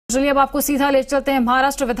चलिए अब आपको सीधा ले चलते हैं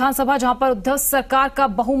महाराष्ट्र विधानसभा, जहां पर उद्धव सरकार का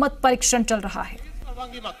बहुमत परीक्षण चल रहा है।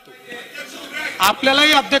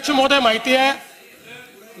 आपल्यालाही अध्यक्ष महोदय माहिती आहे,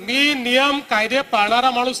 मी नियम कायदे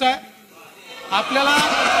पाळणारा माणूस आहे। आपल्याला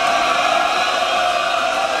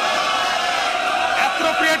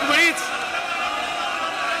ॲप्रोप्रिएट वेळीच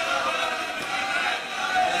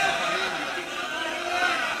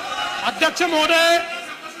अध्यक्ष महोदय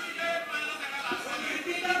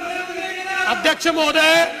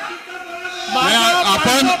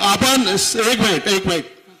आपण एक मिनिट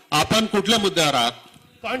आपण कुठल्या मुद्द्यावर आहात?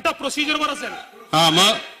 पॉइंट ऑफ प्रोसिजर वर असेल। हा,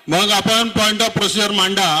 मग आपण पॉइंट ऑफ प्रोसिजर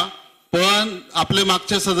मांडा, पण आपले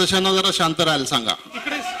मागच्या सदस्यांना जरा शांत राहायला सांगा।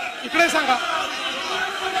 इकडे सांगा।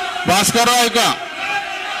 भास्करराव ऐका,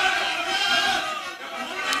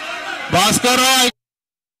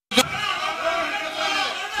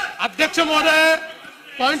 अध्यक्ष महोदय,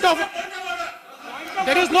 point of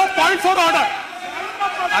their is no point for order.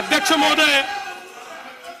 अध्यक्ष महोदय,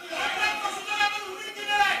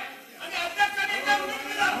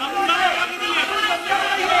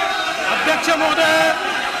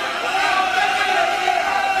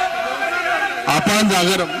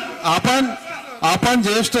 आपण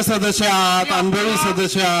ज्येष्ठ सदस्य आहात, अनुभवी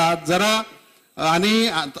सदस्य आहात। जरा आणि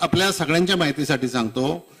आपल्या सगळ्यांच्या माहितीसाठी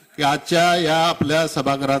सांगतो की आजच्या या आपल्या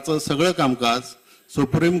सभागृहाचं सगळं कामकाज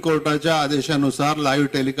सुप्रीम कोर्टाच्या आदेशानुसार लाईव्ह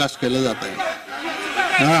टेलिकास्ट केलं जात आहे।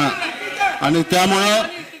 आणि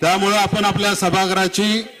त्यामुळे आपण आपल्या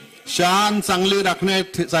सभागृहाची शान चांगली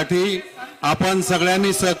राखण्यासाठी आपण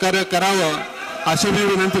सगळ्यांनी सहकार्य करावं अशी मी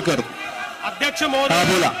विनंती करतो। अध्यक्ष महोदय,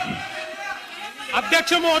 बोला।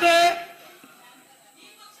 अध्यक्ष महोदय,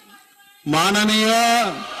 माननीय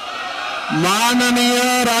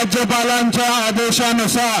राज्यपालांच्या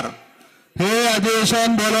आदेशानुसार हे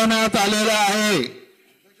अधिवेशन बोलवण्यात आलेलं आहे।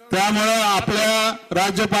 त्यामुळे आपल्या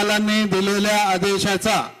राज्यपालांनी दिलेल्या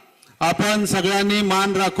आदेशाचा आपण सगळ्यांनी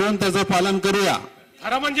मान राखून त्याचं पालन करूया।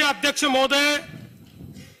 खरं म्हणजे अध्यक्ष महोदय,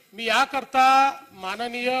 मी याकरता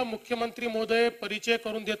माननीय मुख्यमंत्री महोदय परिचय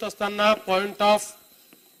करून देत असताना पॉइंट ऑफ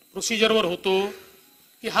प्रोसिजरवर होतो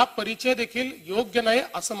की हा परिचय देखील योग्य नाही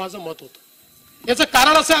असं माझं मत होतं। याचं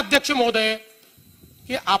कारण असं अध्यक्ष महोदय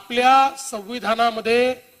की आपल्या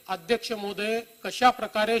संविधानामध्ये अध्यक्ष महोदय कशा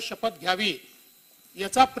प्रकारे शपथ घ्यावी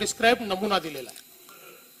याचा प्रिस्क्राइब नमुना दिलेला आहे।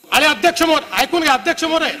 आणि अध्यक्ष महोदय ऐकून घ्या, अध्यक्ष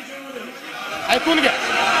महोदय ऐकून घ्या,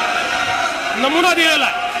 नमुना दिलेला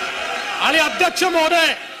आहे। आणि अध्यक्ष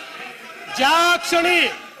महोदय, ज्या क्षणी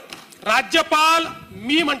राज्यपाल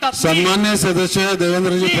मी म्हणतात, सन्मान्य सदस्य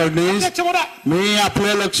देवेंद्रजी फडणवीस, मी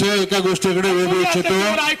आपलं लक्ष एका गोष्टीकडे वेधू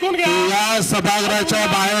इच्छितो की या सभागृहाच्या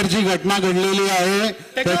बाहेर जी घटना घडलेली आहे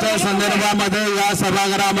त्याच्या संदर्भामध्ये या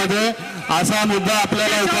सभागृहामध्ये असा मुद्दा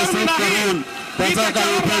आपल्याला उपस्थित करून त्याचा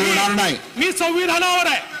काही उपयोग होणार नाही। मी संविधानावर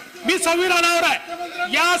आहे।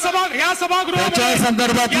 या सभागृहाच्या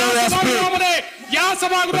संदर्भातलं या सभागृहामध्ये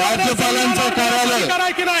राज्यपालांचं कार्यालय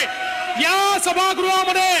आहे की नाही, या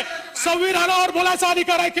सभागृहामध्ये संविधानावर बोलायचा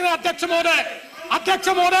अधिकार आहे की नाही? अध्यक्ष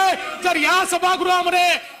महोदय, जर या सभागृहामध्ये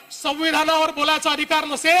संविधानावर बोलायचा अधिकार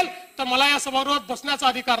नसेल तर मला या सभागृहात बसण्याचा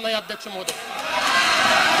अधिकार नाही। अध्यक्ष महोदय,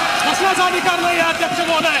 बसण्याचा अधिकार नाही अध्यक्ष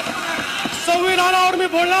महोदय। संविधानावर मी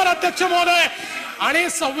बोलणार अध्यक्ष महोदय, आणि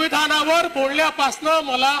संविधानावर बोलण्यापासून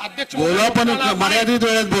मला अध्यक्ष मर्यादित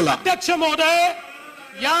वेळेत बोला। अध्यक्ष महोदय,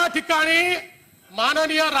 या ठिकाणी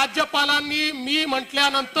माननीय राज्यपालांनी मी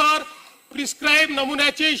म्हटल्यानंतर प्रिस्क्राइब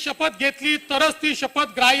नमुन्याची शपथ घेतली तरच ती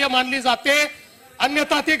शपथ ग्राह्य मानली जाते,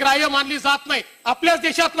 अन्यथा ती ग्राह्य मानली जात नाही। आपल्याच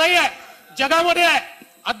देशात नाही आहे, जगामध्ये आहे।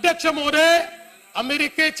 अध्यक्ष महोदय,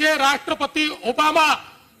 अमेरिकेचे राष्ट्रपती ओबामा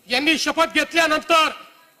यांनी शपथ घेतल्यानंतर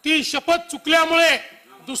ती शपथ चुकल्यामुळे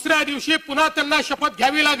दुसऱ्या दिवशी पुन्हा त्यांना शपथ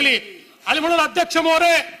घ्यावी लागली। आणि म्हणून अध्यक्ष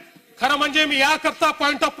महोदय, खरं म्हणजे मी याकरता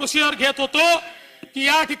पॉइंट ऑफ प्रोसिजर घेत होतो की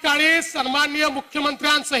या ठिकाणी सन्माननीय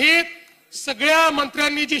मुख्यमंत्र्यांसहित सगळ्या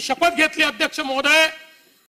मंत्र्यांनी जी शपथ घेतली अध्यक्ष महोदय